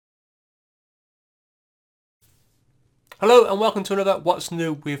Hello and welcome to another What's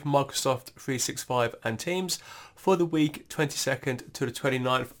New with Microsoft 365 and Teams for the week 22nd to the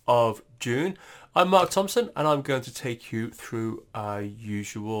 29th of June. I'm Mark Thompson and I'm going to take you through our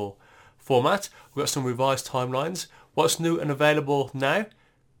usual format. We've got some revised timelines. What's new and available now?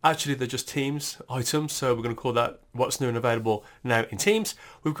 Actually, they're just Teams items, so we're going to call that What's New and Available Now in Teams.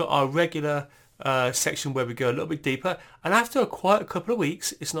 We've got our regular section where we go a little bit deeper, and after quite a couple of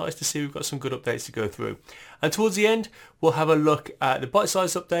weeks it's nice to see we've got some good updates to go through, and towards the end we'll have a look at the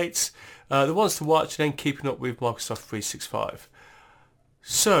bite-sized updates, the ones to watch, and then keeping up with Microsoft 365.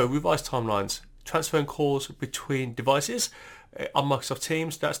 So revised timelines, transferring calls between devices on Microsoft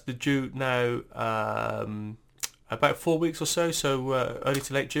Teams, that's due now about 4 weeks or so early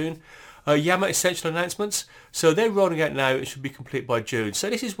to late June. Yammer Essential announcements, so they're rolling out now. It should be complete by June. So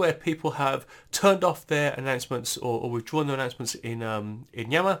this is where people have turned off their announcements or withdrawn their announcements in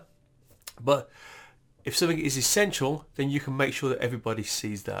Yammer. But if something is essential, then you can make sure that everybody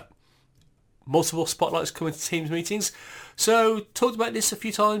sees that. Multiple spotlights coming to Teams meetings. So talked about this a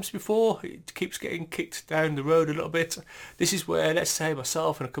few times before. It keeps getting kicked down the road a little bit. This is where, let's say,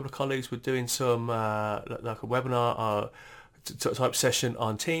 myself and a couple of colleagues were doing some like a webinar type session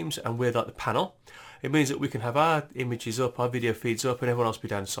on Teams, and we're like the panel. It means that we can have our images up, our video feeds up, and everyone else be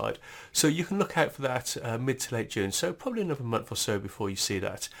downside. So you can look out for that mid to late June, so probably another month or so before you see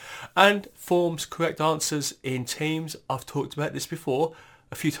that. And forms, correct answers in Teams. I've talked about this before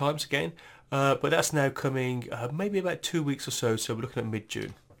a few times again, but that's now coming maybe about 2 weeks or so we're looking at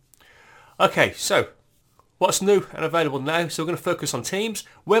mid-June. Okay, so what's new and available now? So we're going to focus on Teams,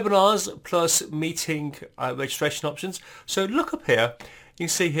 webinars, plus meeting registration options. So look up here. You can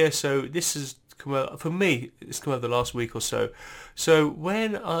see here, so this is come out, for me, it's come over the last week or so. So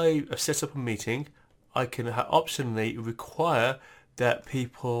when I set up a meeting, I can optionally require that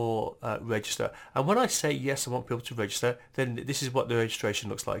people register. And when I say yes, I want people to register, then this is what the registration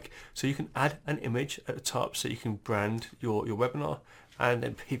looks like. So you can add an image at the top so you can brand your webinar, and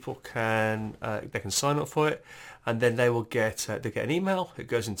then people can they can sign up for it, and then they will get an email. It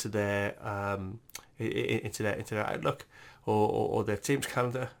goes into their into their Outlook or their Teams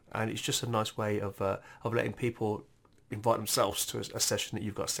calendar, and it's just a nice way of letting people invite themselves to a session that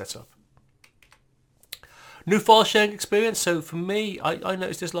you've got set up. New file sharing experience. So for me, I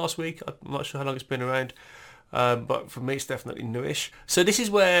noticed this last week. I'm not sure how long it's been around. But for me it's definitely newish. So this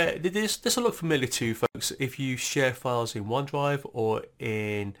is where this will look familiar to you folks if you share files in OneDrive or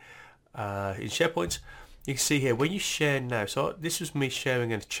in SharePoint. You can see here when you share now, so this was me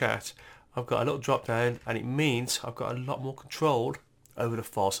sharing in a chat, I've got a little drop down, and it means I've got a lot more control over the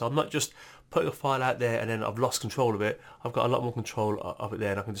file. So I'm not just putting a file out there and then I've lost control of it. I've got a lot more control of it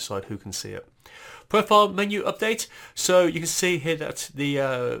there, and I can decide who can see it. Profile menu update. So you can see here that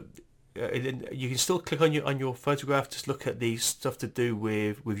the you can still click on your photograph to look at the stuff to do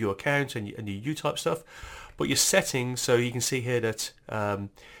with your account and your U-type stuff, but your settings, so you can see here that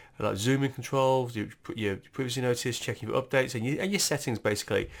like zooming controls, you previously noticed, checking for updates, and your settings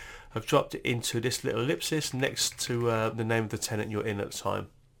basically have dropped into this little ellipsis next to the name of the tenant you're in at the time.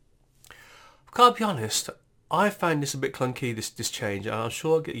 I can't be honest, I found this a bit clunky, this change, and I'm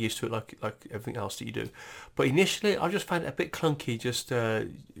sure I'll get used to it like everything else that you do. But initially, I just found it a bit clunky, just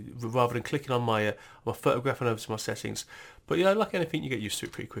rather than clicking on my photograph and over to my settings. But yeah, like anything, you get used to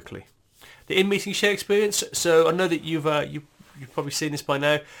it pretty quickly. The in-meeting share experience. So I know that you've probably seen this by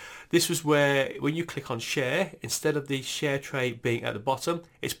now. This was where when you click on share, instead of the share tray being at the bottom,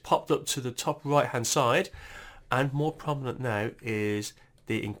 it's popped up to the top right-hand side, and more prominent now is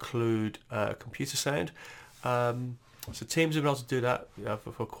the include computer sound. So Teams have been able to do that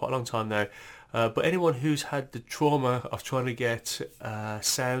for quite a long time now, but anyone who's had the trauma of trying to get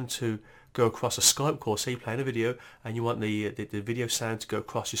sound to go across a Skype call, say you're playing a video and you want the video sound to go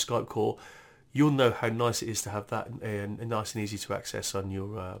across your Skype call, you'll know how nice it is to have that nice and easy to access on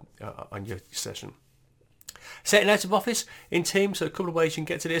your session. Setting out of Office in Teams, so a couple of ways you can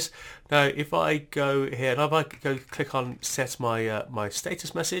get to this. Now if I go here and if I go click on set my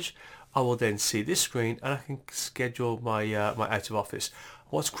status message, I will then see this screen and I can schedule my out of office.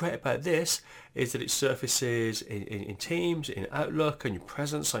 What's great about this is that it surfaces in Teams, in Outlook, and your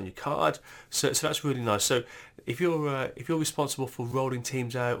presence on your card. So that's really nice. So if you're responsible for rolling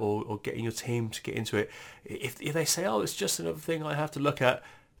Teams out or getting your team to get into it, if they say, oh, it's just another thing I have to look at,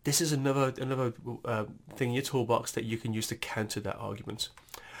 this is another thing in your toolbox that you can use to counter that argument.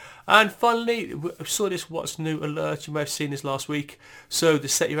 And finally, we saw this What's New alert. You may have seen this last week. So the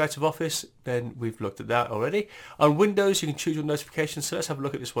set your out of office, then we've looked at that already. On Windows, you can choose your notifications. So let's have a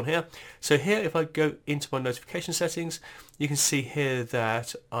look at this one here. So here, if I go into my notification settings, you can see here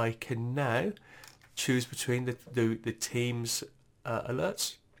that I can now choose between the Teams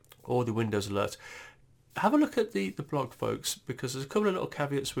alerts or the Windows alert. Have a look at the blog, folks, because there's a couple of little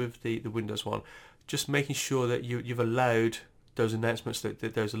caveats with the Windows one. Just making sure that you've allowed those announcements, that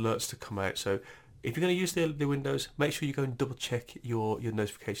those alerts to come out. So if you're going to use the Windows, make sure you go and double check your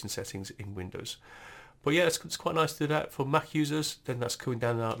notification settings in Windows. But yeah, it's quite nice to do that. For Mac users, then that's coming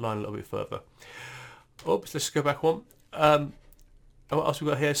down the line a little bit further. Oops, let's go back one. What else we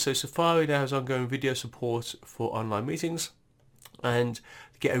got here? So Safari now has ongoing video support for online meetings, and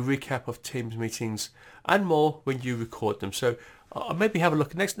get a recap of Teams meetings and more when you record them. So I'll maybe have a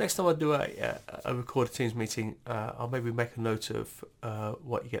look. Next time I do a record a Teams meeting, I'll maybe make a note of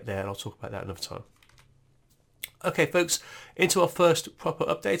what you get there, and I'll talk about that another time. Okay, folks, into our first proper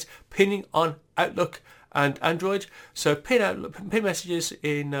update, pinning on Outlook and Android. So pin messages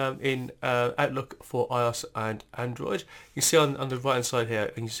in Outlook for iOS and Android. You can see on the right hand side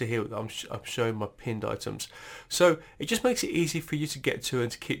here, and you see here I'm showing my pinned items. So it just makes it easy for you to get to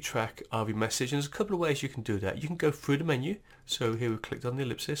and to keep track of your message. And there's a couple of ways you can do that. You can go through the menu. So here we clicked on the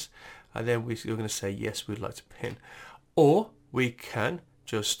ellipsis, and then we're going to say yes, we'd like to pin, or we can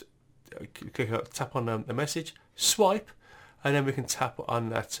just tap on the message, swipe, and then we can tap on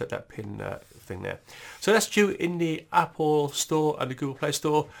that pin thing there. So that's due in the Apple Store and the Google Play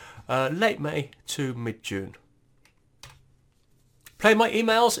Store late May to mid-June. Play my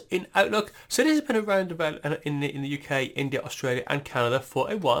emails in Outlook. So this has been around about in the UK, India, Australia and Canada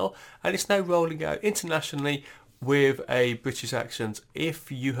for a while, and it's now rolling out internationally with a British accent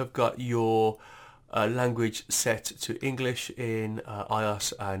if you have got your language set to English in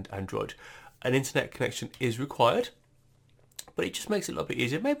iOS and Android. An internet connection is required, but it just makes it a little bit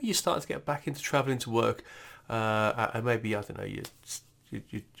easier. Maybe you're starting to get back into travelling to work, and maybe, I don't know,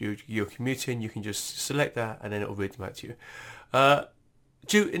 you're commuting, you can just select that and then it'll read them out to you.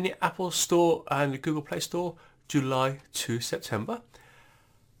 Due in the Apple Store and the Google Play Store, July to September.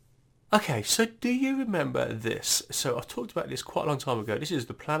 Okay, so do you remember this? So I talked about this quite a long time ago. This is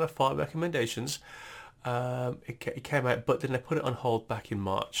the Planner 5 recommendations. It came out, but then they put it on hold back in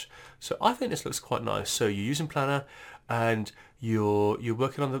March. So I think this looks quite nice. So you're using Planner and you're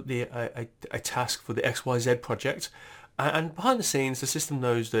working on a task for the XYZ project. And behind the scenes, the system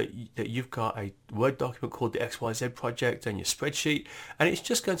knows that you've got a Word document called the XYZ project and your spreadsheet, and it's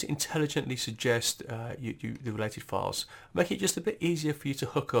just going to intelligently suggest the related files, making it just a bit easier for you to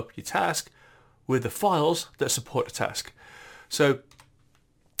hook up your task with the files that support the task. So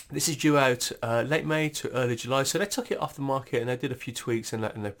this is due out late May to early July, so they took it off the market and they did a few tweaks and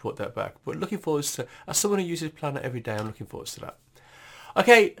they brought that back. But looking forward to, as someone who uses Planner every day, I'm looking forward to that.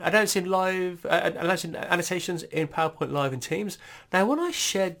 Okay, announcing annotations in PowerPoint Live in Teams. Now, when I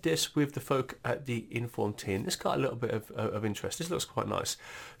shared this with the folk at the Inform team, this got a little bit of interest. This looks quite nice.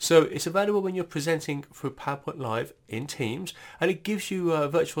 So it's available when you're presenting through PowerPoint Live in Teams, and it gives you a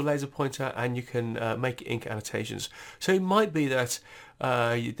virtual laser pointer, and you can make ink annotations. So it might be that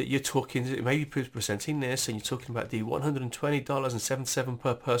you're talking, maybe presenting this, and you're talking about the $120.77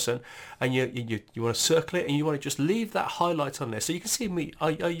 per person, and you want to circle it, and you want to just leave that highlight on there. So you can see me. I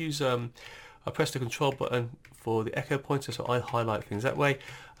use I press the control button for the echo pointer, so I highlight things that way,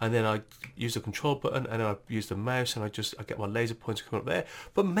 and then I use the control button, and then I use the mouse, and I get my laser pointer coming up there.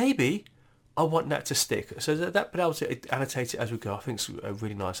 But maybe I want that to stick, so that being able to annotate it as we go, I think is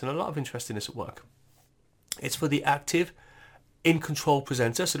really nice, and a lot of interest in this at work. It's for the active in control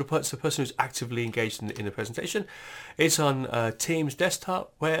presenter, so the person who's actively engaged in the presentation. It's on Teams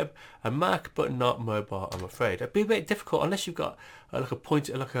desktop, web, and Mac, but not mobile, I'm afraid. It'd be a bit difficult unless you've got like a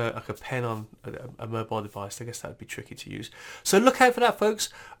pointer, like a pen on a mobile device. I guess that'd be tricky to use. So look out for that, folks.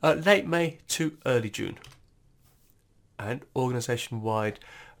 Late May to early June. And organisation-wide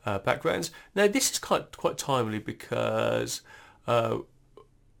backgrounds. Now this is quite timely because the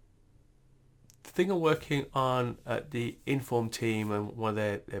thing I'm working on at the Inform team and one of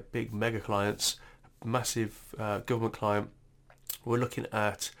their big mega clients, massive government client, we're looking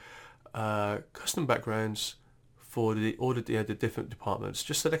at custom backgrounds for all the different departments,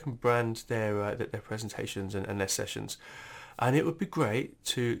 just so they can brand their presentations and their sessions. And it would be great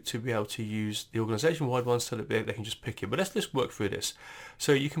to be able to use the organisation-wide ones so that they can just pick it. But let's just work through this.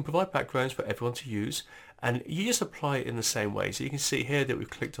 So you can provide backgrounds for everyone to use, and you just apply it in the same way. So you can see here that we've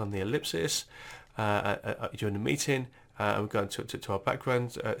clicked on the ellipsis during the meeting, and we've gone to our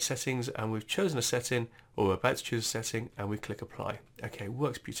background settings, and we've chosen a setting, or we're about to choose a setting, and we click apply. Okay,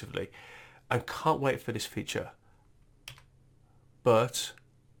 works beautifully. And can't wait for this feature. But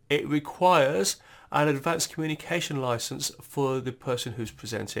it requires an advanced communication license for the person who's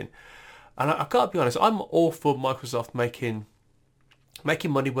presenting. And I've got to be honest, I'm all for Microsoft making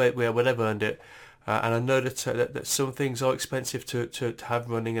making money where they've earned it. And I know that some things are expensive to have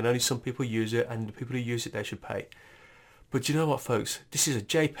running, and only some people use it, and the people who use it, they should pay. But you know what, folks? This is a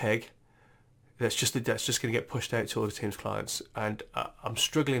JPEG that's just going to get pushed out to all the team's clients, and I'm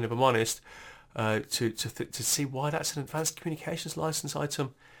struggling, if I'm honest, to see why that's an advanced communications license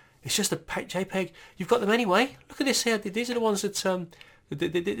item. It's just a JPEG. You've got them anyway. Look at this here. These are the ones that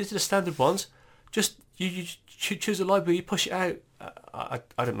these are the standard ones. Just you choose a library, you push it out. I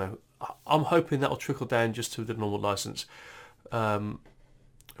don't know. I'm hoping that'll trickle down just to the normal license. Maybe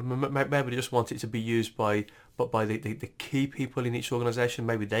they just want it to be used by the key people in each organisation.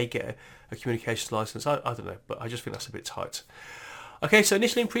 Maybe they get a communications license. I don't know, but I just think that's a bit tight. Okay, so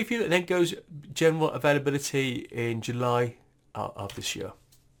initially in preview, and then goes general availability in July of this year.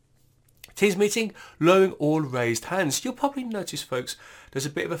 Teams meeting, lowering all raised hands. You'll probably notice, folks, there's a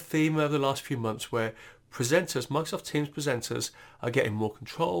bit of a theme over the last few months where presenters, Microsoft Teams presenters, are getting more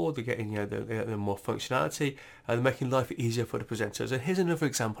control. They're getting they're more functionality, and they're making life easier for the presenters. And here's another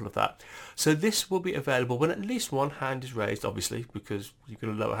example of that. So this will be available when at least one hand is raised, obviously, because you're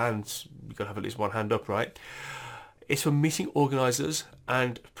going to lower hands. You've got to have at least one hand up, right? It's for meeting organisers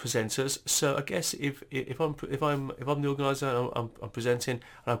and presenters. So I guess if I'm the organiser and I'm presenting,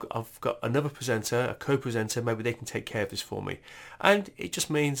 and I've got another presenter, a co-presenter, maybe they can take care of this for me. And it just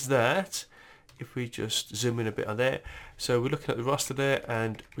means that if we just zoom in a bit on there, so we're looking at the roster there,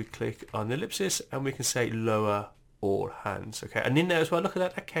 and we click on the ellipsis, and we can say lower all hands. Okay, and in there as well, look at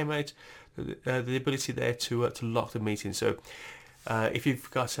that. That came out the ability there to lock the meeting. So. If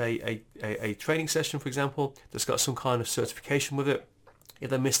you've got a training session, for example, that's got some kind of certification with it, if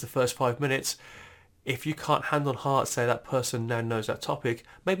they miss the first 5 minutes, if you can't hand on heart say that person now knows that topic,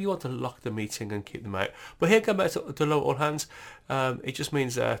 maybe you want to lock the meeting and keep them out. But here, come back to lower all hands. It just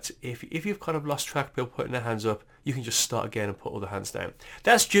means that if you've kind of lost track of people putting their hands up, you can just start again and put all the hands down.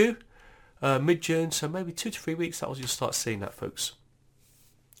 That's due mid-June, so maybe 2 to 3 weeks. That was you'll start seeing that, folks.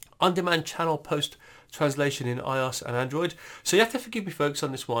 On-demand channel post translation in iOS and Android. So you have to forgive me, folks,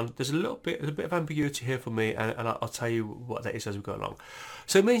 on this one. There's a bit of ambiguity here for me, and I'll tell you what that is as we go along.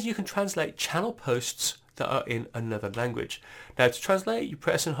 So it means you can translate channel posts that are in another language. Now, to translate, you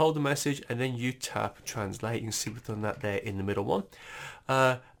press and hold the message, and then you tap translate. You can see we've done that there in the middle one.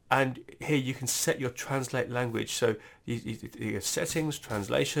 And here you can set your translate language. So you get settings,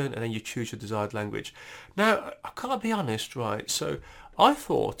 translation, and then you choose your desired language. Now, I gotta be honest, right? So I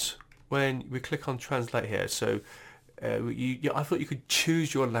thought when we click on translate here, so I thought you could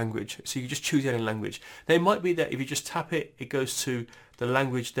choose your language. So you just choose any language. Now, it might be that if you just tap it, it goes to the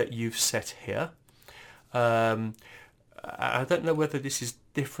language that you've set here. I don't know whether this is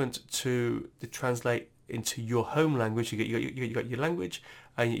different to the translate into your home language. You got your language,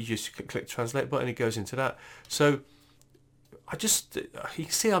 and you just click translate button, it goes into that. So you can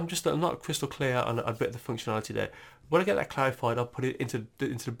see I'm not crystal clear on a bit of the functionality there. When I get that clarified, I'll put it into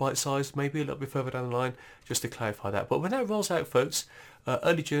the bite size, maybe a little bit further down the line, just to clarify that. But when that rolls out, folks,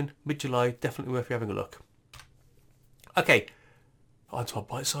 early June, mid-July, definitely worth you having a look. Okay, onto our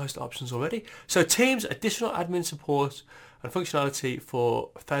bite-sized options already. So Teams, additional admin support and functionality for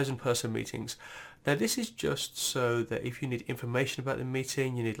 1,000-person meetings. Now this is just so that if you need information about the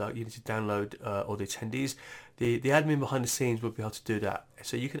meeting, you need to download all the attendees. The admin behind the scenes will be able to do that.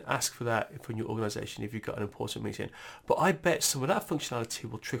 So you can ask for that from your organisation if you've got an important meeting. But I bet some of that functionality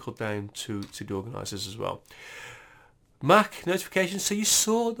will trickle down to the organisers as well. Mac notifications. So you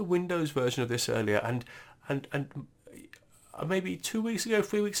saw the Windows version of this earlier, and maybe 2 weeks ago,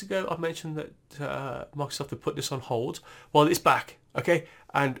 3 weeks ago, I mentioned that Microsoft had put this on hold. Well, it's back, okay?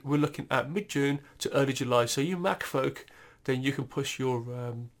 And we're looking at mid-June to early July. So you Mac folk, then you can push your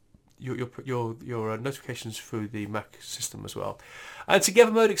notifications through the Mac system as well. And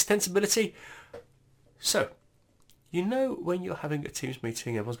Together Mode extensibility. So, you know when you're having a Teams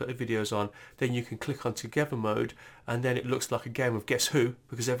meeting, everyone's got their videos on, then you can click on Together Mode, and then it looks like a game of Guess Who,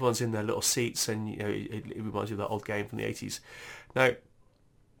 because everyone's in their little seats, and it reminds you of that old game from the 80s. Now,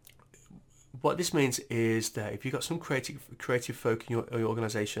 what this means is that if you've got some creative folk in your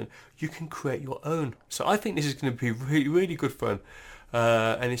organisation, you can create your own. So I think this is going to be really, really good fun.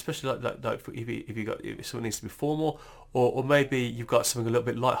 And especially like if something needs to be formal, or maybe you've got something a little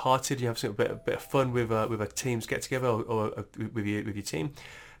bit light-hearted, you have a bit of fun with a team's get together or with your team,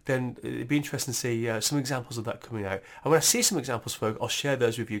 then it'd be interesting to see some examples of that coming out. And when I see some examples, folks, I'll share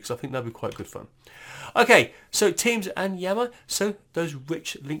those with you because I think that'll be quite good fun. Okay, so Teams and Yammer. So those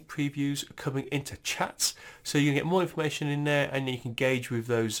rich link previews are coming into chats. So you can get more information in there, and you can engage with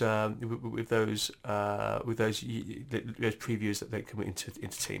those previews that they come into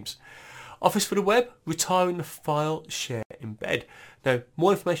Teams. Office for the web, retiring the file share embed. Now,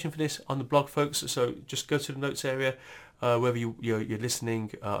 more information for this on the blog, folks, so just go to the notes area, whether you're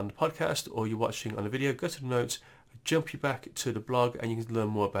listening on the podcast or you're watching on the video, go to the notes, jump you back to the blog, and you can learn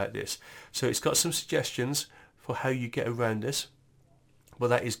more about this. So it's got some suggestions for how you get around this. Well,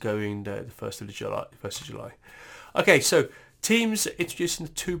 that is going the 1st of July. Okay, so Teams introducing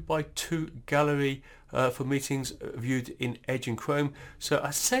the 2x2 gallery for meetings viewed in Edge and Chrome. So I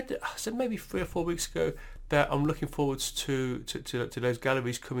said maybe 3 or 4 weeks ago that I'm looking forward to those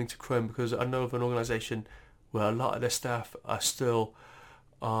galleries coming to Chrome, because I know of an organisation where a lot of their staff are still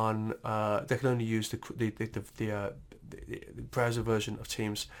on. They can only use the browser version of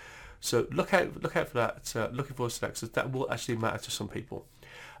Teams. So look out for that. Looking forward to that, because that will actually matter to some people.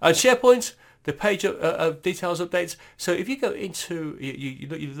 And SharePoint, the page details updates. So if you go into, you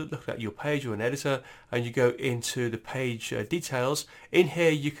look at your page or an editor, and you go into the page details, in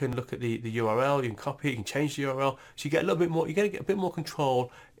here you can look at the URL, you can copy it, you can change the URL, so you get a little bit more, you're going to get a bit more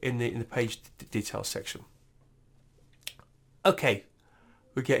control in the page details section. Okay,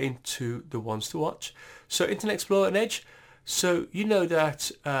 we're getting to the ones to watch. So Internet Explorer and Edge. So you know that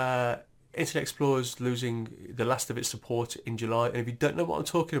Internet Explorer is losing the last of its support in July, and if you don't know what I'm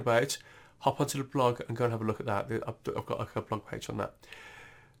talking about, hop onto the blog and go and have a look at that. I've got a blog page on that.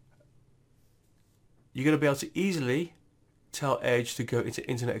 You're going to be able to easily tell Edge to go into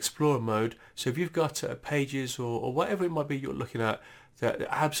Internet Explorer mode. So if you've got pages or whatever it might be you're looking at that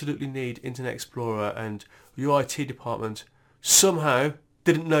absolutely need Internet Explorer, and your IT department somehow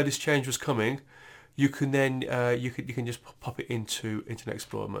didn't know this change was coming, you can then you can just pop it into Internet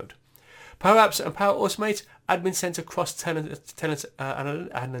Explorer mode. Power Apps and Power Automate, Admin Center cross-tenant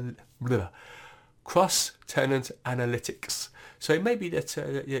analytics. So it may be that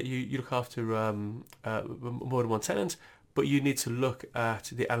you look after more than one tenant, but you need to look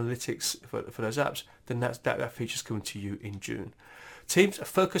at the analytics for those apps. Then that feature's coming to you in June. Teams,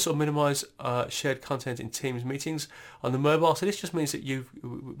 focus or minimize shared content in Teams meetings on the mobile. So this just means that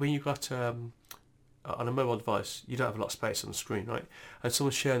when you've got on a mobile device, you don't have a lot of space on the screen, right? And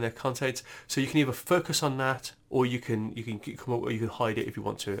someone's sharing their content, so you can either focus on that, or you can come up, or you can hide it if you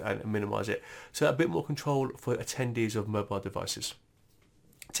want to and minimize it. So a bit more control for attendees of mobile devices.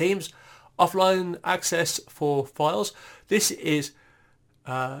 Teams, offline access for files. This is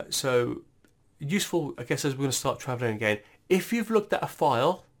so useful, I guess, as we're going to start traveling again. If you've looked at a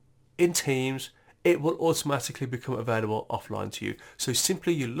file in Teams, it will automatically become available offline to you. So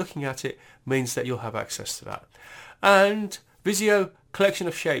simply you looking at it means that you'll have access to that. And Visio, collection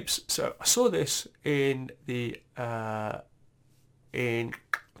of shapes. So I saw this in the I'm trying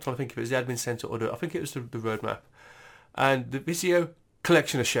to think if it was the Admin Center or I think it was the roadmap. And the Visio,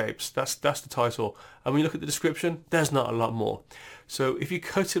 collection of shapes. That's the title. And when you look at the description, there's not a lot more. So if you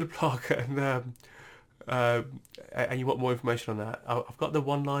go to the blog and you want more information on that, I've got the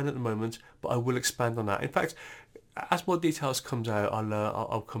one line at the moment, but I will expand on that. In fact, as more details comes out,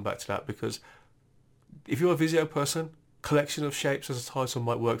 I'll come back to that, because if you're a Visio person, collection of shapes as a title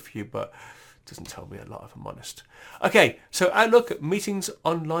might work for you, but it doesn't tell me a lot, if I'm honest. Okay, so Outlook, meetings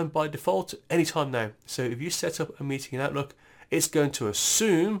online by default anytime now. So if you set up a meeting in Outlook, it's going to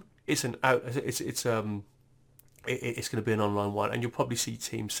assume it's going to be an online one, and you'll probably see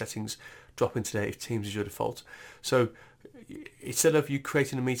Teams settings drop in today if Teams is your default. So instead of you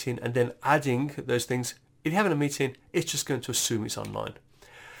creating a meeting and then adding those things, if you're having a meeting, it's just going to assume it's online.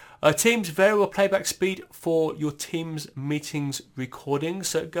 Teams variable playback speed for your Teams meetings recordings.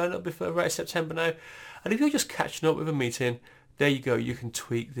 So go a little bit further out September now, and if you're just catching up with a meeting, there you go. You can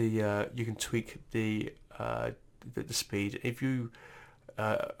tweak the speed. If you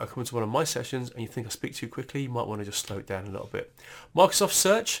are coming to one of my sessions and you think I speak too quickly, you might want to just slow it down a little bit. Microsoft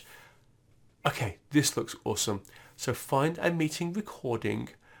Search. Okay, this looks awesome. So find a meeting recording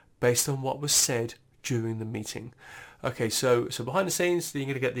based on what was said during the meeting. Okay, so behind the scenes, you're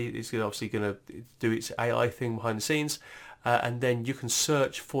going to get it's obviously going to do its AI thing behind the scenes, and then you can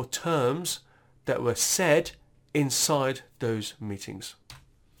search for terms that were said inside those meetings.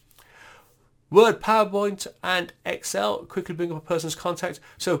 Word, PowerPoint, and Excel quickly bring up a person's contact.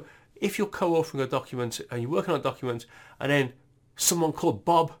 So if you're co-authoring a document and you're working on a document, and then someone called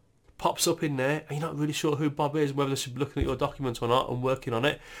Bob pops up in there, and you're not really sure who Bob is, whether they should be looking at your document or not and working on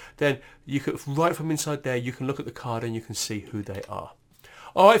it, then you could, right from inside there, you can look at the card and you can see who they are.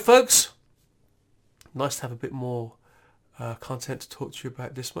 All right, folks. Nice to have a bit more content to talk to you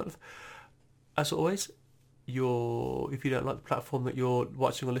about this month. As always, if you don't like the platform that you're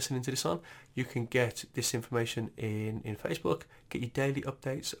watching or listening to this on, you can get this information in Facebook, get your daily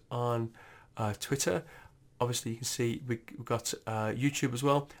updates on Twitter, obviously you can see we've got YouTube as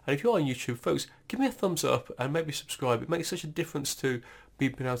well. And if you're on YouTube, folks, give me a thumbs up and maybe subscribe. It makes such a difference to me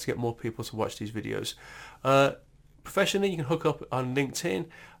being able to get more people to watch these videos. Professionally, you can hook up on LinkedIn.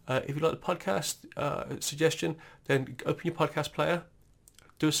 If you like the podcast suggestion, then open your podcast player,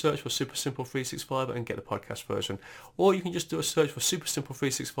 do a search for Super Simple 365 and get the podcast version. Or you can just do a search for Super Simple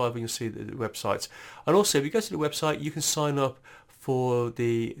 365 and you'll see the websites. And also, if you go to the website, you can sign up for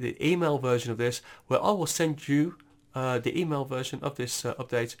the email version of this, where I will send you the email version of this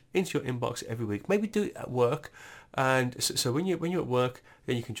update into your inbox every week. Maybe do it at work, and so when you're at work,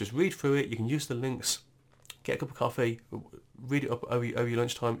 then you can just read through it. You can use the links, get a cup of coffee, read it up over your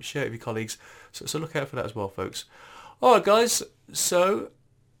lunchtime, share it with your colleagues. So look out for that as well, folks. All right, guys. So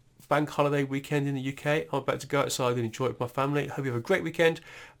bank holiday weekend in the UK. I'm about to go outside and enjoy it with my family. I hope you have a great weekend,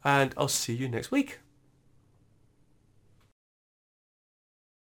 and I'll see you next week.